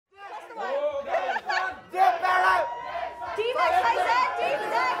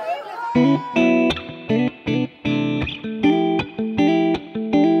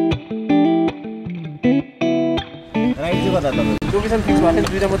अनि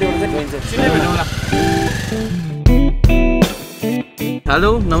दुईटा मात्रै एउटा चाहिँ गइन्छ छिनै भेटौँला हेलो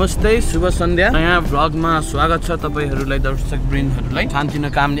नमस्ते शुभ सन्ध्या नयाँ भ्लगमा स्वागत छ तपाईहरुलाई दर्शक वृन्दहरुलाई शान्तिन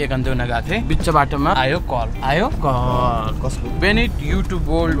कामले एकान्त हुन गएको थिए बिच बाटोमा आयो कल कसको बेनिड युट्युब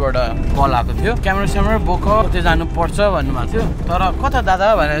वर्ल्डबाट कल आएको थियो क्यामेरा बोक कतै जानु पर्छ भन्नुभएको थियो तर कता दादा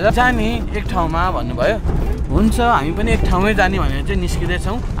भनेर जाने एक ठाउँमा भन्नुभयो हुन्छ हामी पनि एक ठाउँमै जाने भनेर चाहिँ निस्किदै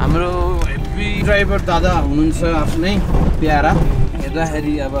छौं हाम्रो हेभी ड्राइभर दादा हुनुहुन्छ आफ्नै प्यारा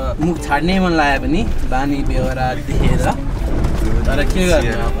हेर्दाखेरि अब मुख छाड्नै मन लाग्यो पनि बानी बेहोरा देखेर तर के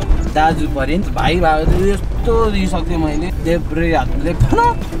गर्ने अब दाजु परे नि भाइ भाइ यस्तो दिइसक्थेँ मैले देब्रे हातले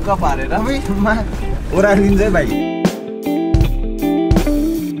फनक्क पारेर ओरालिन्छ भाइ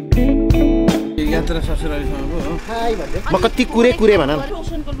यात्रा ससुरालीसँगको हो म कति कुरे भन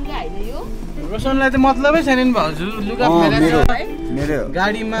रोशनलाई त मतलबै छैन नि भाउजू लुगा मेरो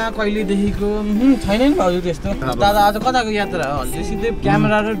गाडीमा कहिलेदेखिको छैन नि भाउजू त्यस्तो दादा आज कताको यात्रा हो अहिले सिधै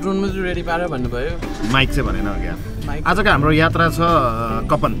क्यामेरा र ड्रोनमा चाहिँ रेडी पारेर भन्नुभयो माइक चाहिँ भनेन क्या आजको हाम्रो यात्रा छ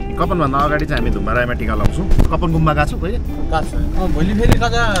कपनभन्दा अगाडि चाहिँ हामी धुम्बाराईमा टिका लाउँछौँ कपन गुम्बा गएको छौँ पहिले भोलि फेरि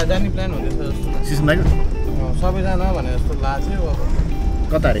कता जाने प्लान हुँदैछ जस्तो सिसन दाइको सबैजना भने जस्तो लाग्थ्यो अब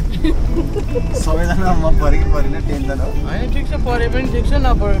कता रे सबैजना म परे कि परेन टेन्सन हो हैन ठीक छ परे पनि ठीक छ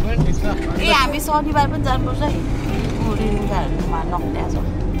नपरे पनि ठीक छ ए हामी शनिबार पनि जानुपर्छ है रेनुगाहरुमा नक्ट्या छ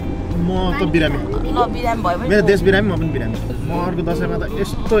म त बिरामी ल बिरामी भयो भने मेरो देश बिरामी म पनि बिरामी म अर्को दशैंमा त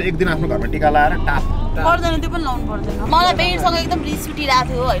यस्तो एक दिन आफ्नो घरमा टिका लाएर टाप पर्दैन त्यो पनि लाउनु पर्दैन मलाई बेडसँग एकदम रिस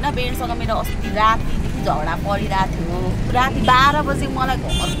उठिरहेको थियो हैन बेडसँग मेरो अस्ति रातिदेखि झगडा परिरहेको थियो राति 12 बजे मलाई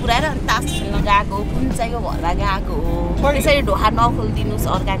घर पुर्याएर तास खेल्न गएको कुन्चाइको घरमा गएको हो त्यसरी ढोका नखोलिदिनुस्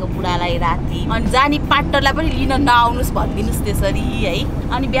अर्काको बुढालाई राति अनि जानी पार्टनरलाई पनि लिन नआउनुस् भनिदिनुस् त्यसरी है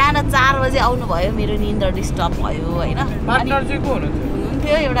अनि बिहान 4 बजे आउनु भयो मेरो निन्द्रा डिस्टर्ब भयो हैन पार्टनर चाहिँ को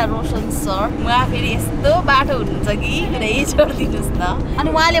हुनुहुन्थ्यो एउटा रोशन सर उहाँ फेरि यस्तो बाटो हुनुहुन्छ कि पुरै छोडिदिनुहोस् न अनि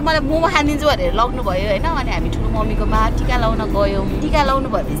उहाँले मलाई मोमो खानिदिन्छु भनेर लग्नु भयो हैन अनि हामी ठुलो मम्मीकोमा टिका लाउन गयौँ टिका लाउनु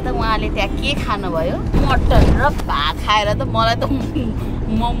भएपछि त उहाँले त्यहाँ के खानुभयो मटन र भात खाएर त मलाई त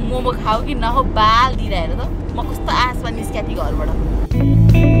मोमो खाऊ कि नखाऊ बाल दिइरहेर त म कस्तो आशमा निस्किया थिएँ घरबाट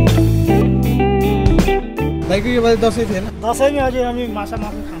दाइको यो पालि दशैं थिएन दशैंमा अझै हामी माछा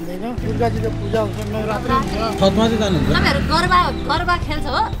खाँदैनौँ दुर्गाजीको पूजा हुन्छ नवरात्रि हुन्छ छतमा चाहिँ जानुहुन्छ तपाईहरु गरबा खेल्छ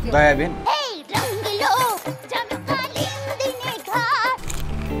हो दयाबेन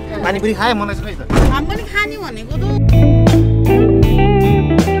पानीपुरी खाए मलाई चाहिँ खै त हामी पनि खाने भनेको त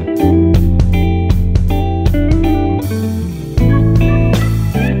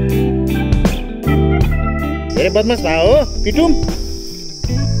धेरै बदमास भयो हो पिटुम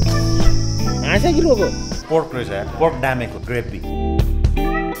हाँसा कि लोगो पोर्क रहेछ यार पोर्क डामेको ग्रेभी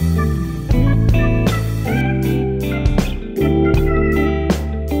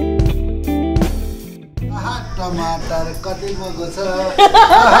टमाटर कति मगो छ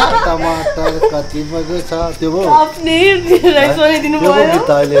टमाटर कति मगो छ त्यो भयो आफ्नै सोधिदिनु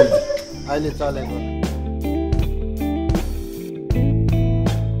भयो अहिले चलेको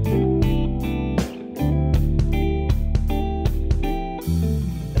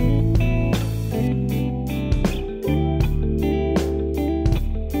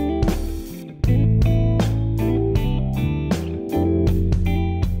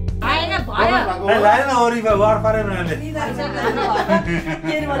लाइन ओरी वार पारे नले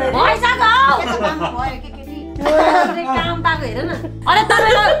पैसा गाउ काम पाएको हेर न अरे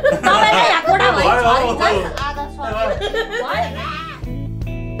तपाईलाई याकोडा भइ आधा सरी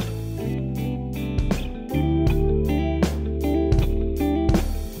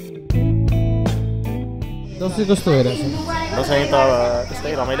दशैं कस्तो भइरहेछ दशैं त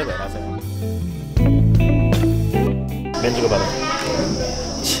त्यस्तै रमाइलो भइरहेछ बेन्चको बारे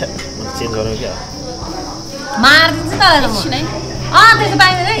चेन्ज गर्नु क्या मार्दिन्छु त नै त्यसो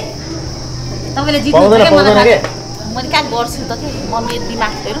पाइदैन है तपाईले जित्नु के मलाई मैले का गर्छु त के म मेरो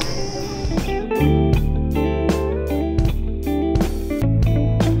दिमाग थियो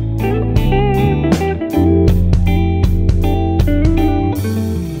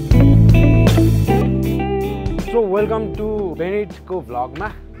सो वेलकम टु बेनिडको भ्लगमा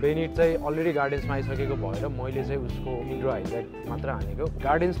बेनिड चाहिँ अलरेडी गार्डन्समा आइसकेको भएर मैले चाहिँ उसको इन्ट्रो हाइलाइट मात्र हानेको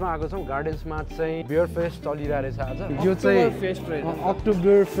गार्डन्समा आएको छौँ गार्डन्समा चाहिँ बियर फेस्ट चलिरहेछ आज यो चाहिँ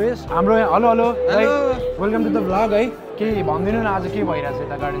अक्टोबर फेस्ट हाम्रो hello hello welcome to the vlog है केही भनिदिनु न आज के भइरहेछ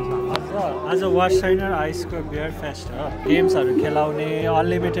यता गार्डन्समा आज वार्साइनर आइसको बियर फेस्ट हो गेम्सहरू खेलाउने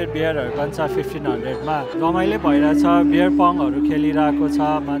अनलिमिटेड बियरहरू पनि छ 1500मा रमाइलो भइरहेछ बियर पङहरू खेलिरहेको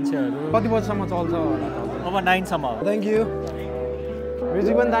छ मान्छेहरू कति बजीसम्म चल्छ होला अब 9 सम्म थ्याङ्क यू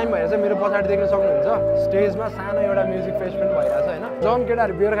म्युजिक पनि दामी भइरहेछ मेरो पछाडि देख्न सक्नुहुन्छ स्टेजमा सानो एउटा म्युजिक फेस्ट पनि भइरहेछ हैन जम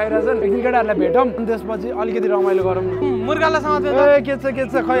केटाहरू बियर खाइरहेछन् एकदिन केटाहरूलाई भेटौँ अनि त्यसपछि अलिकति रमाइलो गरौँ मुर्गालाई समात्यो ए के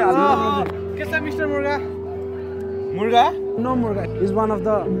छ खै हाल्नु के छ मिस्टर मुर्गा मुर्गा नो मुर्गा is one of the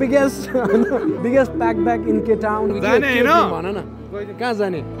biggest pack back in के टाउन जाने हैन भन न कहाँ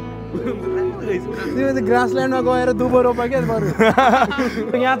जाने तिमी त ग्रासल्यान्डमा गएर दुबो रोप के बरु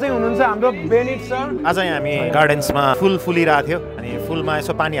यहाँ चाहिँ हुनुहुन्छ हाम्रो बेनिड सर आज यहाँ हामी गार्डन्समा फुल फुलिरहेको थियो अनि फुलमा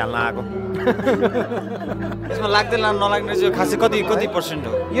यसो पानी हाल्न आएको यसमा लाग्दै नलाग्ने चाहिँ खासै कति पर्सेन्ट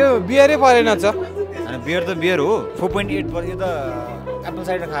हो यो बियरै परेन छ अनि बियर त बियर हो 4.8 पर यो त एप्पल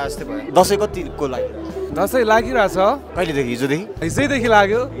साइडर खाए जस्तै भयो दसैँ कतिको लाग्यो दसैँ लागिरहेछ कहिलेदेखि हिजोदेखि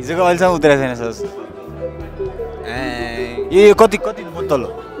लाग्यो हिजोको अहिलेसम्म उतरेको छैन सर ए कति बोतल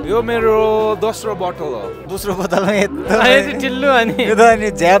हो यो मेरो दोस्रो बोतल हो दोस्रो बोतलमा यति टिल्लु अनि यो त अनि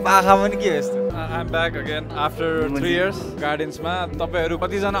झ्याप आँखामा पनि के हो यस्तो I'm back again after 3 years गार्डन्समा तपाईहरु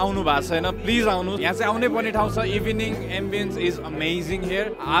कतिजना आउनु भएको छैन प्लिज आउनु यहाँ चाहिँ आउनै पर्ने ठाउँ छ evening ambience is amazing here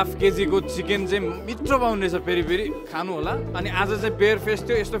half केजीको चिकन चाहिँ मिठो पाउने रहेछ फेरि खानु होला अनि आज चाहिँ बेयर फेस्ट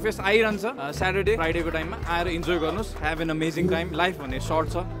थियो यस्तो फेस्ट आइरहन्छ स्याटरडे फ्राइडेको टाइममा आएर इन्जोय गर्नुस् have an amazing time life भन्ने सर्ट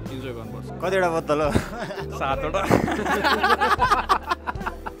छ इन्जोय गर्नुपर्छ कतिवटा बोतल हो 7 वटा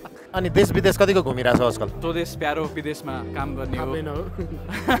अनि देश विदेश कतिको घुमिरहेछ आजकल स्वदेश प्यारो विदेशमा काम गर्ने हो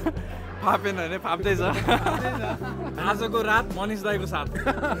फापेन हैन फाप्दैछ आजको रात मनिष दाइको साथ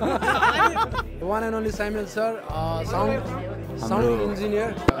one and only Simon sir sound engineer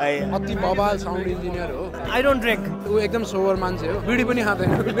अति बबाल साउन्ड इन्जिनियर हो आई डोन्ट ड्रिंक ऊ एकदम सोबर मान्छे हो बिडी पनि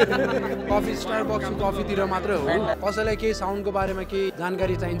खाँदैन कफी स्टारबक्स कफीतिर मात्रै हो कसैलाई केही साउन्डको बारेमा केही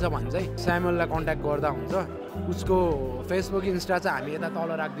जानकारी चाहिन्छ भने चाहिँ स्यामुएललाई कन्ट्याक्ट गर्दा हुन्छ उसको फेसबुक इन्स्टा चाहिँ हामी यता तल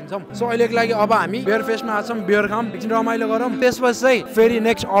राखिदिन्छौँ सो अहिलेको लागि अब हामी बियर फेस्टमा आछौँ बियर खाऊँ एकछिन रमाइलो गरौँ त्यसपछि चाहिँ फेरि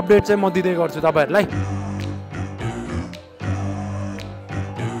नेक्स्ट अपडेट चाहिँ म दिँदै गर्छु तपाईँहरूलाई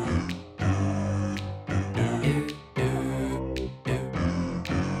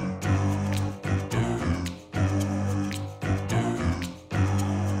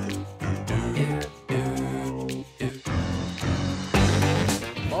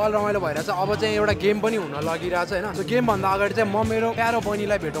रमाइलो भइरहेछ अब चाहिँ एउटा गेम पनि हुन लागिरहेछ हैन सो गेम भन्दा अगाडि चाहिँ म मेरो प्यारो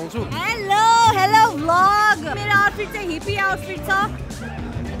बहिनीलाई भेटाउँछु हेलो व्लग मेरो आउटफिट चाहिँ हिप्पी आउटफिट छ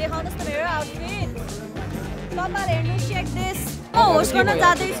देखाउनुस् त मेरो आउटफिट तपाईहरु हेर्नु चेक दिस म होस्ट गर्न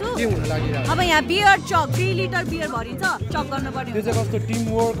जाँदै छु के हुन लागिरहेछ अब यहाँ बियर चक 3 लिटर बियर भरिन्छ चक गर्न पर्ने त्यो चाहिँ कस्तो टिम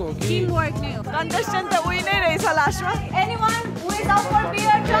वर्क हो कि टिम वर्क नै हो कन्टेस्टेन्ट त उही नै रहेछ लास्टमा anyone who is out for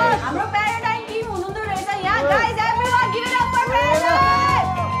beer चक हाम्रो प्याराडाइम टिम हुनुहुँदो रहेछ यहाँ guys everyone give it up for paradigm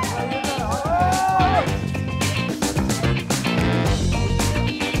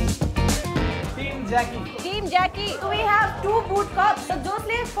Team Jackie. So we have 2 boot cups. So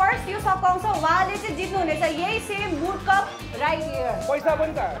जसले फर्स्ट यो सकाउँछ उहाँले चाहिँ जित्नु हुनेछ यही same boot cup right here. पैसा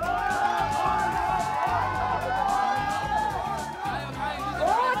पनि त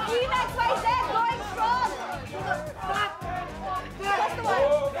Oh, Team XYZ going strong.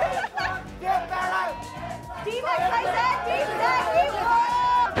 Team XYZ, Team Jackie.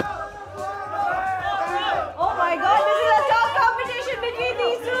 Oh my God, this is a tough competition between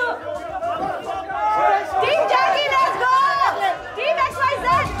these two. Team Jackie, let's go! Team XYZ!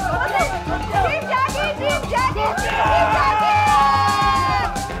 Team Jackie! Team Jackie! Team Jackie!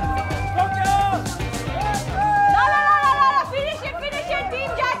 No! Finish it!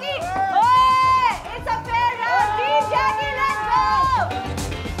 Team Jackie! Oh, it's a fair round! Team Jackie, let's go!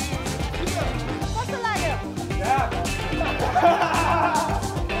 कस्तो लाग्यो?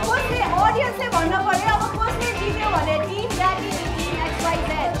 कसले ऑडियन्सले भन्न पर्यो अब कसले जित्यो भने team Jackie र team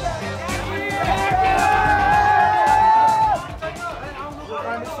XYZ.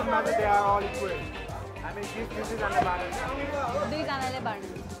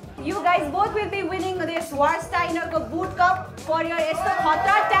 You guys both will be winning this Warsteiner boot cup for your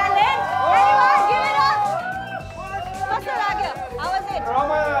khatra talent. Anyone give it up? How was it?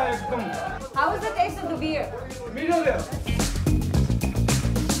 How was the taste of the beer?